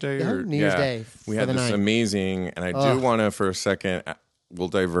it New Year's Day? Yeah, New Year's Day. We had this amazing, and I do want to, for a second, we'll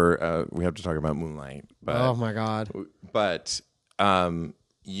divert. We have to talk about Moonlight. But, oh my God! But this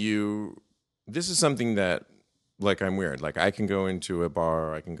is something that, like, I'm weird. Like, I can go into a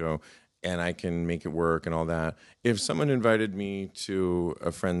bar, I can go, and I can make it work and all that. If someone invited me to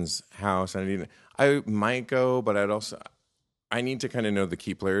a friend's house, I might go, but I need to kind of know the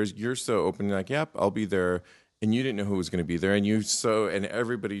key players. You're so open, like, yep, I'll be there. And you didn't know who was going to be there. And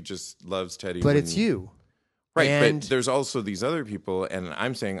everybody just loves Teddy. But it's you. Right. But there's also these other people. And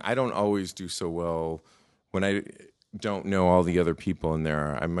I'm saying I don't always do so well when I don't know all the other people in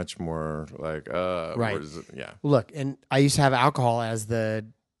there. I'm much more like, right. Yeah. Look, and I used to have alcohol as the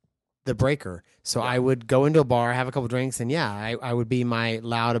breaker. So I would go into a bar, have a couple drinks, and I would be my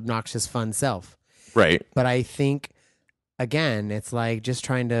loud, obnoxious, fun self. Right. But I think, again, it's like just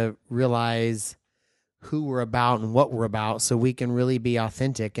trying to realize who we're about and what we're about so we can really be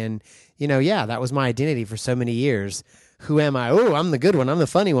authentic. And, that was my identity for so many years. Who am I? Oh, I'm the good one. I'm the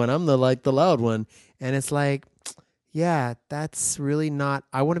funny one. I'm the loud one. And it's like, yeah, that's really not,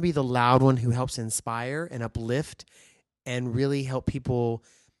 I want to be the loud one who helps inspire and uplift and really help people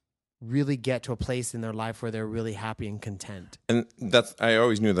really get to a place in their life where they're really happy and content. And I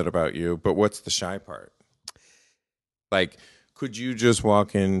always knew that about you, but what's the shy part? Like, could you just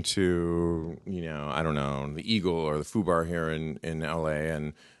walk into, I don't know, the Eagle or the Foo Bar here in LA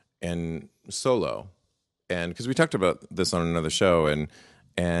and solo? And because we talked about this on another show,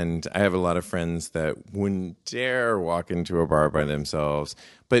 and I have a lot of friends that wouldn't dare walk into a bar by themselves.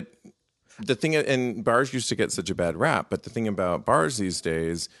 But the thing, and bars used to get such a bad rap, but the thing about bars these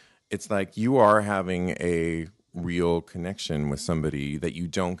days, it's like you are having a real connection with somebody that you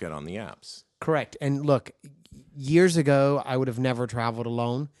don't get on the apps. Correct. And look, years ago, I would have never traveled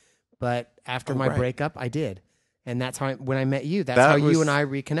alone, but after my breakup, I did. And that's how when I met you, that's how you and I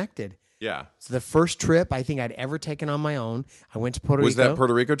reconnected. Yeah. So the first trip I think I'd ever taken on my own, I went to Puerto Rico. Was that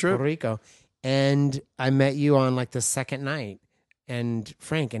Puerto Rico trip? Puerto Rico. And I met you on like the second night, and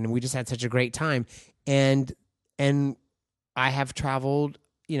Frank, and we just had such a great time. And I have traveled,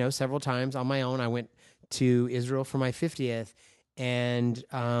 several times on my own. I went to Israel for my 50th, and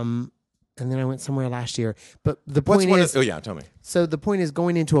then I went somewhere last year. But the point is... oh, yeah, tell me. So the point is,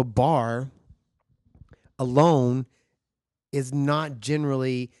 going into a bar alone is not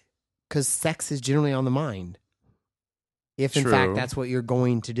generally... because sex is generally on the mind. If, in fact, that's what you're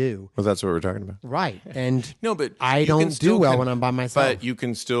going to do. Well, that's what we're talking about. Right. And no, but I don't do well when I'm by myself. But you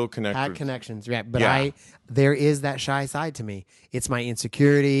can still connect with connections. Yeah. But there is that shy side to me. It's my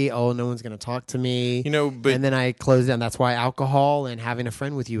insecurity. Oh, no one's going to talk to me. And then I close down. That's why alcohol and having a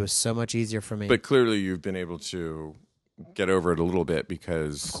friend with you is so much easier for me. But clearly you've been able to get over it a little bit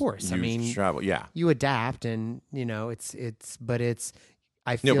because of course. You travel. Yeah. You adapt, and it's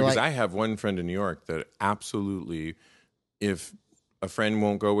I feel because I have one friend in New York that absolutely, if a friend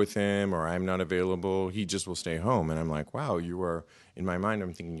won't go with him or I'm not available, he just will stay home. And I'm like, wow, you are, in my mind,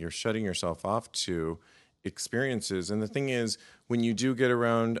 I'm thinking you're shutting yourself off to experiences. And the thing is, when you do get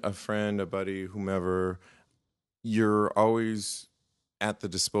around a friend, a buddy, whomever, you're always at the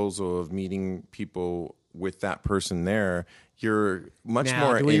disposal of meeting people with that person there. You're much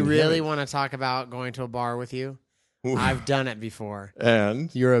more. Do we really want to talk about going to a bar with you? I've done it before.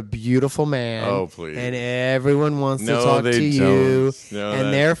 And? You're a beautiful man. Oh, please. And everyone wants to talk to you. No,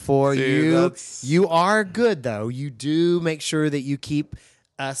 and therefore, you are good, though. You do make sure that you keep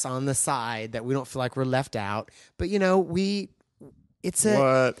us on the side, that we don't feel like we're left out. But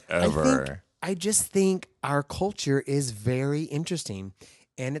whatever. I just think our culture is very interesting,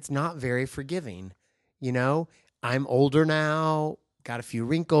 and it's not very forgiving. I'm older now, got a few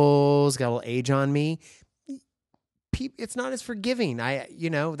wrinkles, got a little age on me. It's not as forgiving. That's Do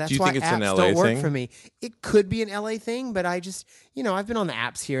you why think it's apps an LA don't work thing? for me. It could be an LA thing, but I just, I've been on the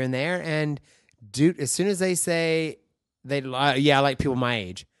apps here and there, and dude, as soon as they say I like people my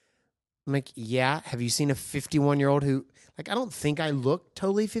age, I'm like, yeah. Have you seen a 51-year-old who, like, I don't think I look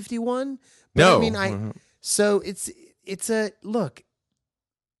totally 51. But No. I mean, so it's a look.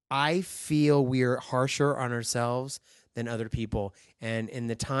 I feel we're harsher on ourselves than other people, and in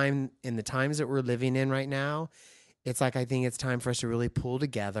the times that we're living in right now, it's like I think it's time for us to really pull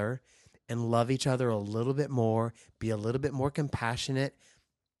together and love each other a little bit more, be a little bit more compassionate,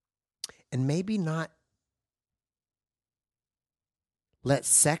 and maybe not let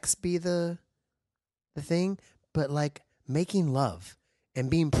sex be the thing, but like making love and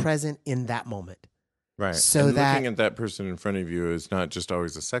being present in that moment. Right. So and that looking at that person in front of you is not just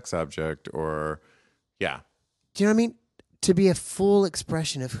always a sex object or, yeah. Do you know what I mean? To be a full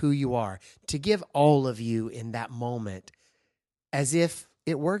expression of who you are, to give all of you in that moment as if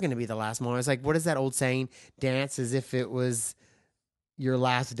it were going to be the last moment. It's like, what is that old saying? Dance as if it was your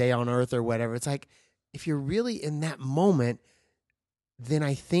last day on earth or whatever. It's like, if you're really in that moment, then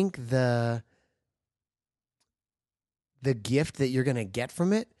I think the gift that you're going to get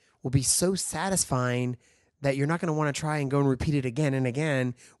from it will be so satisfying that you're not going to want to try and go and repeat it again and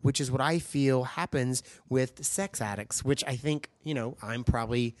again, which is what I feel happens with sex addicts, which I think, I'm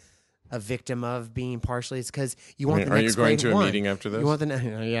probably a victim of being partially. It's because you want the Are next you going great to a one. meeting after this? You want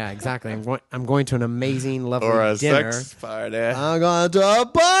yeah, exactly. I'm going to an amazing, lovely or a dinner. sex party? I'm going to a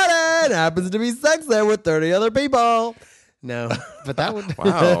party. It happens to be sex there with 30 other people. No, but that would...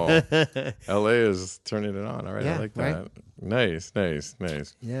 Wow. LA is turning it on. All right. Yeah, I like that. right? Nice.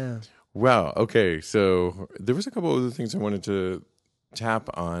 Yeah. Wow. Okay. So there was a couple other things I wanted to tap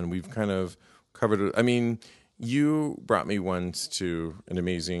on. We've kind of covered it. I mean, you brought me once to an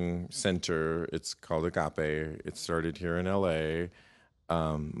amazing center. It's called Agape. It started here in LA.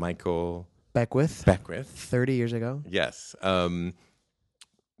 Michael Beckwith. 30 years ago. Yes.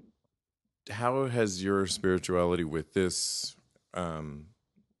 How has your spirituality with this, I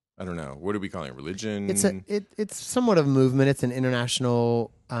don't know, what are we calling it? Religion? It's somewhat of a movement. It's an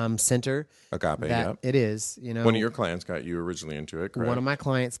international center. Agape, That it is. One of your clients got you originally into it, correct? One of my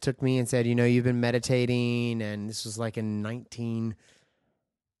clients took me and said, you've been meditating, and this was like in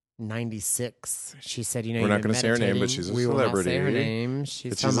 1996. She said, we're not going to say her name, but she's a we celebrity. Will not say her name.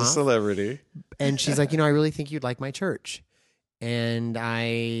 She's a celebrity. And she's like, I really think you'd like my church. And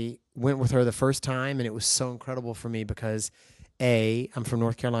I went with her the first time, and it was so incredible for me because, I'm from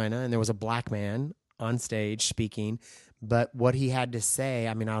North Carolina, and there was a black man on stage speaking. But what he had to say,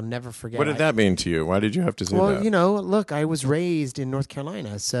 I mean, I'll never forget. What did that mean to you? Why did you have to say that? Well, look, I was raised in North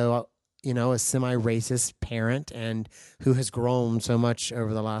Carolina, so, a semi-racist parent and who has grown so much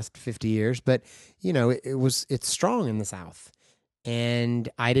over the last 50 years. But, it's strong in the South. And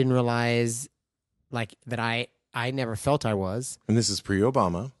I didn't realize, that I never felt I was. And this is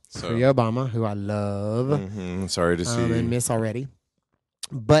pre-Obama. Pre-Obama, who I love. Mm-hmm. Sorry to see. And miss already.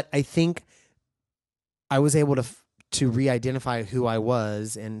 But I think I was able to re-identify who I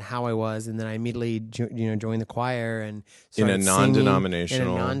was and how I was, and then I immediately joined the choir and started in a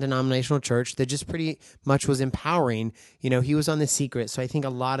non-denominational church that just pretty much was empowering. He was on The Secret, so I think a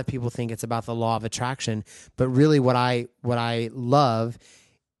lot of people think it's about the law of attraction, but really what I love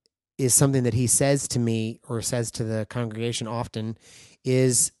is something that he says to me or says to the congregation often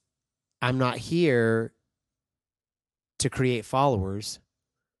is, I'm not here to create followers.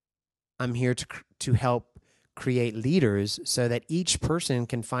 I'm here to help create leaders so that each person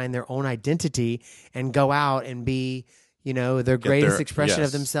can find their own identity and go out and be, their greatest expression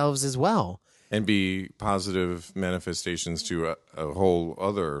of themselves as well. And be positive manifestations to a whole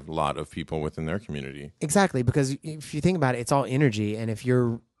other lot of people within their community. Exactly, because if you think about it, it's all energy. And if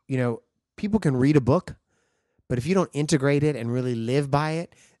you're, people can read a book, but if you don't integrate it and really live by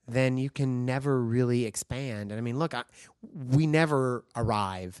it, then you can never really expand. And I mean, look, we never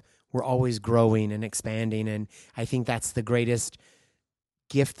arrive. We're always growing and expanding. And I think that's the greatest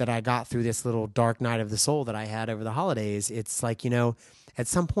gift that I got through this little dark night of the soul that I had over the holidays. It's like, at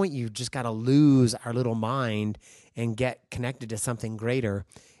some point you just got to lose our little mind and get connected to something greater.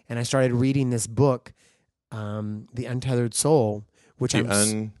 And I started reading this book, The Untethered Soul, which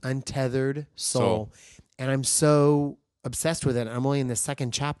Untethered Soul. And I'm so obsessed with it. I'm only in the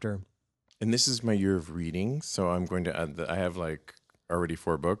second chapter. And this is my year of reading, so I'm going to add that I have already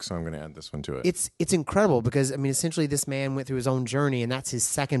 4 books, so I'm going to add this one to it. It's incredible because, I mean, essentially this man went through his own journey, and that's his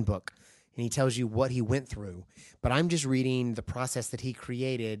second book. And he tells you what he went through. But I'm just reading the process that he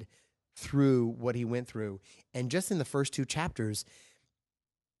created through what he went through. And just in the first 2 chapters,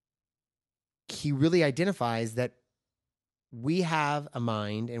 he really identifies that we have a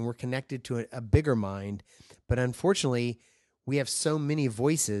mind and we're connected to a bigger mind. But unfortunately, we have so many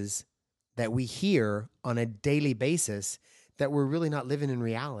voices that we hear on a daily basis that we're really not living in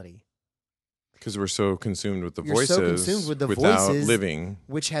reality. Because we're so consumed with the You're voices so consumed with the without voices living.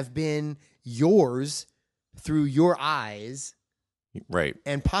 which have been yours through your eyes Right.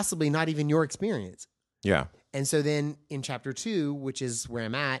 and possibly not even your experience. Yeah. And so then in chapter 2, which is where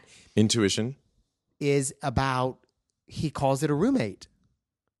I'm at, Intuition. is about, he calls it a roommate.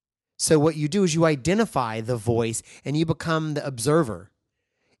 So what you do is you identify the voice and you become the observer.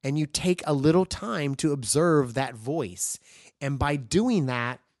 And you take a little time to observe that voice. And by doing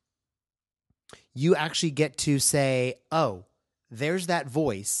that, you actually get to say, oh, there's that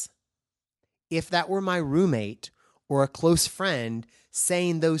voice. If that were my roommate or a close friend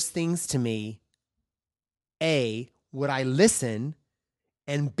saying those things to me, A, would I listen?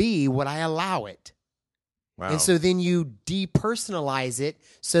 And B, would I allow it? Wow. And so then you depersonalize it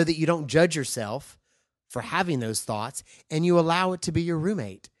so that you don't judge yourself for having those thoughts, and you allow it to be your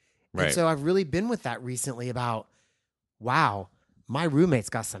roommate. Right. And so I've really been with that recently about, wow, my roommate's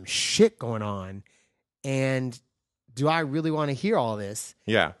got some shit going on. And do I really want to hear all this?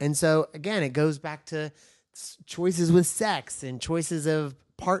 Yeah. And so again, it goes back to choices with sex and choices of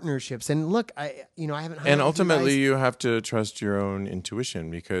partnerships. And look, I haven't. And ultimately, you have to trust your own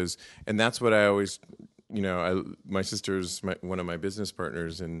intuition and that's what I always, my sister's one of my business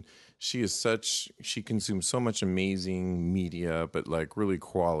partners, and she consumes so much amazing media, but like really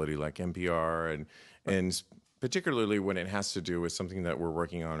quality, like NPR and particularly when it has to do with something that we're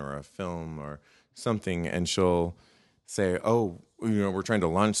working on or a film or something, and she'll say, oh, we're trying to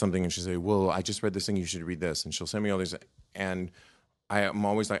launch something, and she'll say, well, I just read this thing, you should read this, and she'll send me all these, and I'm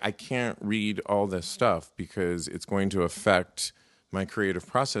always like, I can't read all this stuff because it's going to affect my creative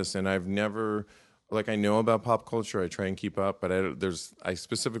process, and I've never, I know about pop culture, I try and keep up, but I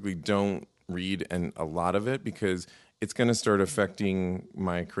specifically don't read a lot of it because it's going to start affecting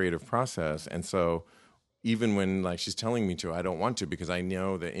my creative process, and so even when she's telling me to, I don't want to because I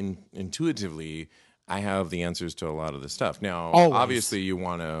know that intuitively I have the answers to a lot of the stuff. Now, Always. Obviously, you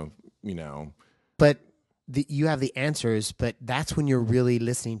want to, But you have the answers, but that's when you're really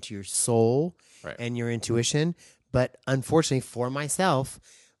listening to your soul Right. and your intuition. But unfortunately for myself,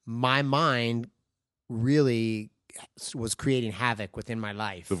 my mind really was creating havoc within my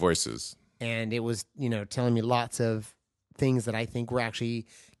life. the voices. And it was, telling me lots of things that I think were actually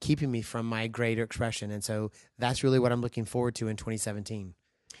keeping me from my greater expression. And so that's really what I'm looking forward to in 2017.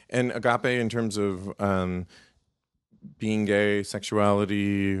 And Agape, in terms of being gay,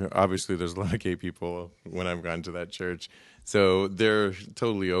 sexuality, obviously there's a lot of gay people when I've gone to that church. So they're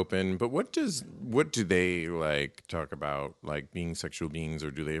totally open. But what do they talk about, being sexual beings, or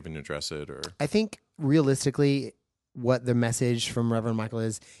do they even address it? Or I think realistically, what the message from Reverend Michael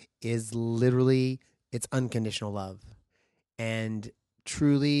is literally, it's unconditional love. And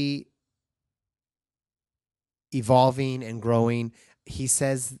truly evolving and growing. He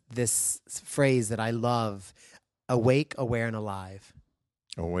says this phrase that I love: awake, aware, and alive.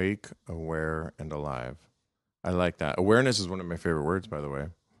 awake, aware, and alive. I like that. Awareness is one of my favorite words, by the way.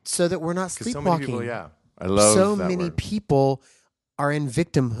 So that we're not Because sleepwalking. so many people, I love so that many word. people are in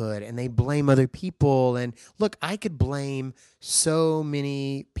victimhood and they blame other people. And look, I could blame so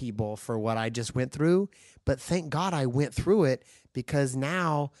many people for what I just went through, but thank God I went through it, because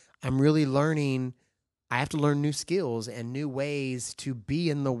now I'm really learning. I have to learn new skills and new ways to be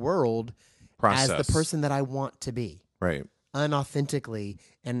in the world Process. as the person that I want to be, Right. unauthentically.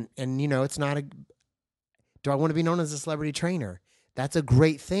 And it's not do I want to be known as a celebrity trainer? That's a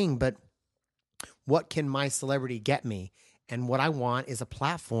great thing, but what can my celebrity get me? And what I want is a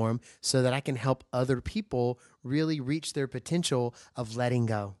platform so that I can help other people really reach their potential of letting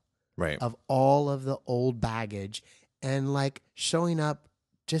go Right. of all of the old baggage and showing up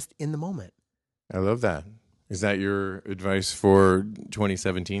just in the moment. I love that. Is that your advice for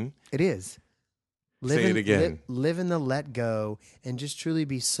 2017? It is. Say it again. Live in the let go and just truly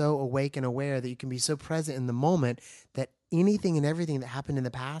be so awake and aware that you can be so present in the moment that anything and everything that happened in the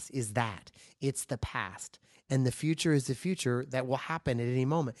past is that. It's the past. And the future is the future that will happen at any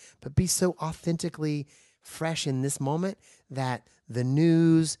moment. But be so authentically fresh in this moment that the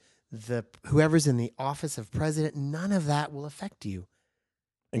news, whoever's in the office of president, none of that will affect you.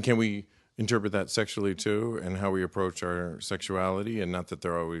 And can we interpret that sexually too, and how we approach our sexuality, and not that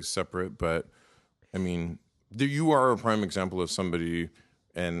they're always separate, but I mean, you are a prime example of somebody,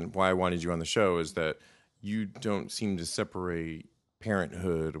 and why I wanted you on the show is that you don't seem to separate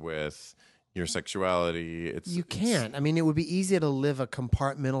parenthood with your sexuality. You can't. I mean, it would be easier to live a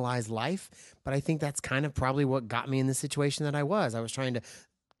compartmentalized life, but I think that's kind of probably what got me in the situation that I was. I was trying to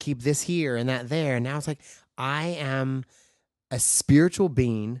keep this here and that there, and now it's like I am a spiritual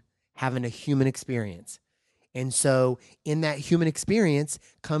being having a human experience. And so in that human experience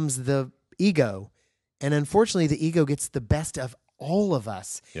comes the ego. And unfortunately, the ego gets the best of all of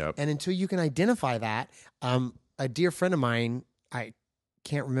us. Yep. And until you can identify that, a dear friend of mine, I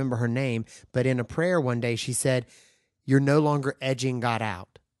can't remember her name, but in a prayer one day, she said, "You're no longer edging God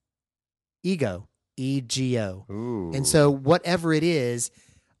out." Ego, E-G-O. Ooh. And so whatever it is,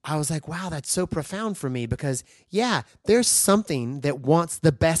 I was like, wow, that's so profound for me because, yeah, there's something that wants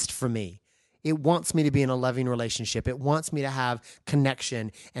the best for me. It wants me to be in a loving relationship. It wants me to have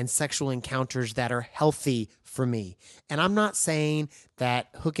connection and sexual encounters that are healthy for me. And I'm not saying that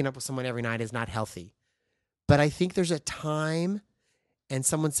hooking up with someone every night is not healthy, but I think there's a time, and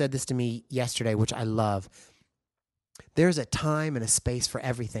someone said this to me yesterday, which I love. There's a time and a space for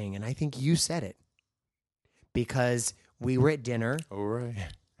everything. And I think you said it because we were at dinner. Oh, right.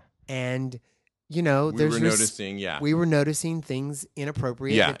 And, you know, We were noticing things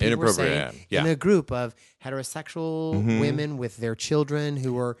inappropriate. Yeah, that people were inappropriate, saying yeah. in a group of heterosexual women with their children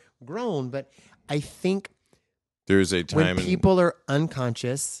who are grown. But I think There's a time when people are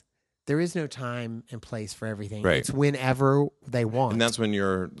unconscious, there is no time and place for everything. Right. It's whenever they want. and that's when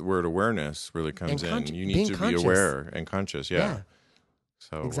your word awareness really comes And in. You need being to conscious. be aware and conscious. Yeah.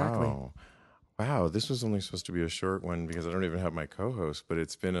 So Exactly. Wow, this was only supposed to be a short one because I don't even have my co-host, but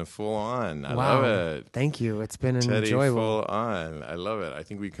it's been a full on. I Wow. love it. Thank you. It's been Teddy, enjoyable. full on. I love it. I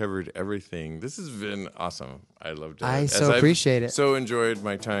think we covered everything. This has been awesome. I loved it. I As so I've appreciate it. So enjoyed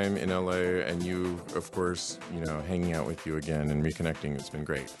my time in LA, and you, of course, hanging out with you again and reconnecting. It's been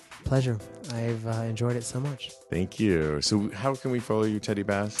great. Pleasure. I've enjoyed it so much. Thank you. So how can we follow you, Teddy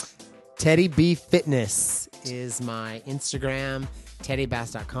Bass? Teddy B Fitness is my Instagram.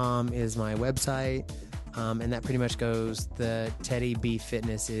 TeddyBass.com is my website. And that pretty much goes. The Teddy B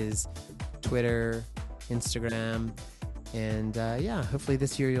Fitness is Twitter, Instagram. And hopefully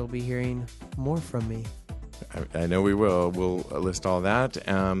this year you'll be hearing more from me. I know we will. We'll list all that.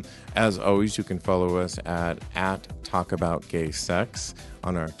 As always, you can follow us at Talk About Gay Sex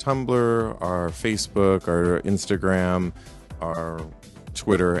on our Tumblr, our Facebook, our Instagram, our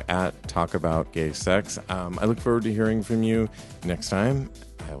Twitter at Talk About Gay Sex. I look forward to hearing from you next time.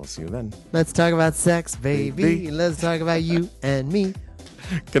 I will see you then. Let's talk about sex, baby. Baby. Let's talk about you and me.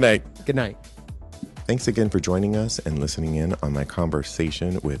 Good night. Good night. Thanks again for joining us and listening in on my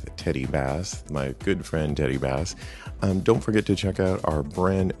conversation with Teddy Bass, my good friend Teddy Bass. Don't forget to check out our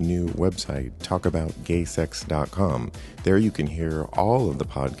brand new website, talkaboutgaysex.com. There you can hear all of the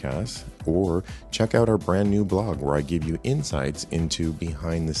podcasts, or check out our brand new blog where I give you insights into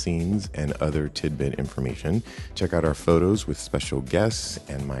behind the scenes and other tidbit information. Check out our photos with special guests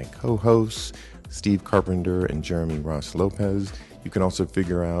and my co-hosts, Steve Carpenter and Jeremy Ross Lopez. You can also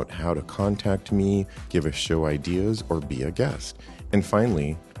figure out how to contact me, give us show ideas, or be a guest. And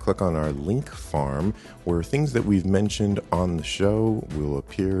finally, click on our link farm where things that we've mentioned on the show will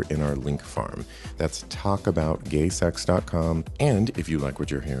appear in our link farm. That's talkaboutgaysex.com. And if you like what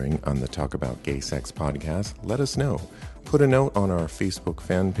you're hearing on the Talk About Gay Sex podcast, let us know. Put a note on our Facebook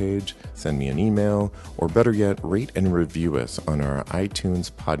fan page, send me an email, or better yet, rate and review us on our iTunes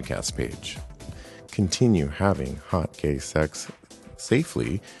podcast page. Continue having hot gay sex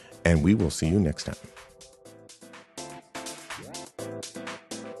safely, and we will see you next time.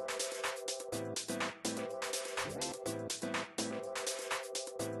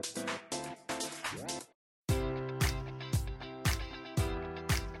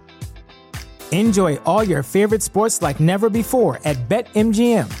 Enjoy all your favorite sports like never before at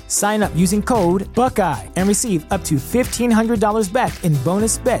BetMGM. Sign up using code Buckeye and receive up to $1,500 back in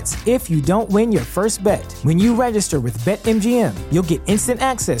bonus bets if you don't win your first bet. When you register with BetMGM, you'll get instant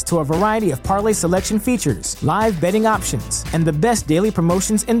access to a variety of parlay selection features, live betting options, and the best daily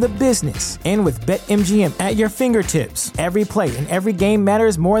promotions in the business. And with BetMGM at your fingertips, every play and every game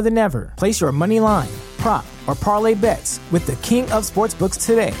matters more than ever. Place your money line, prop, or parlay bets with the king of sportsbooks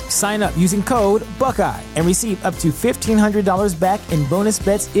today. Sign up using code Buckeye and receive up to $1,500 back in bonus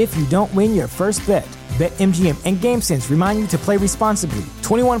bets if you don't win your first bet. BetMGM and GameSense remind you to play responsibly.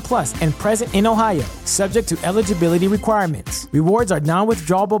 21 plus and present in Ohio, subject to eligibility requirements. Rewards are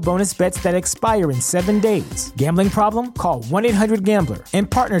non-withdrawable bonus bets that expire in 7 days. Gambling problem? Call 1-800-GAMBLER. In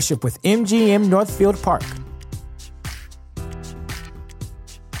partnership with MGM Northfield Park.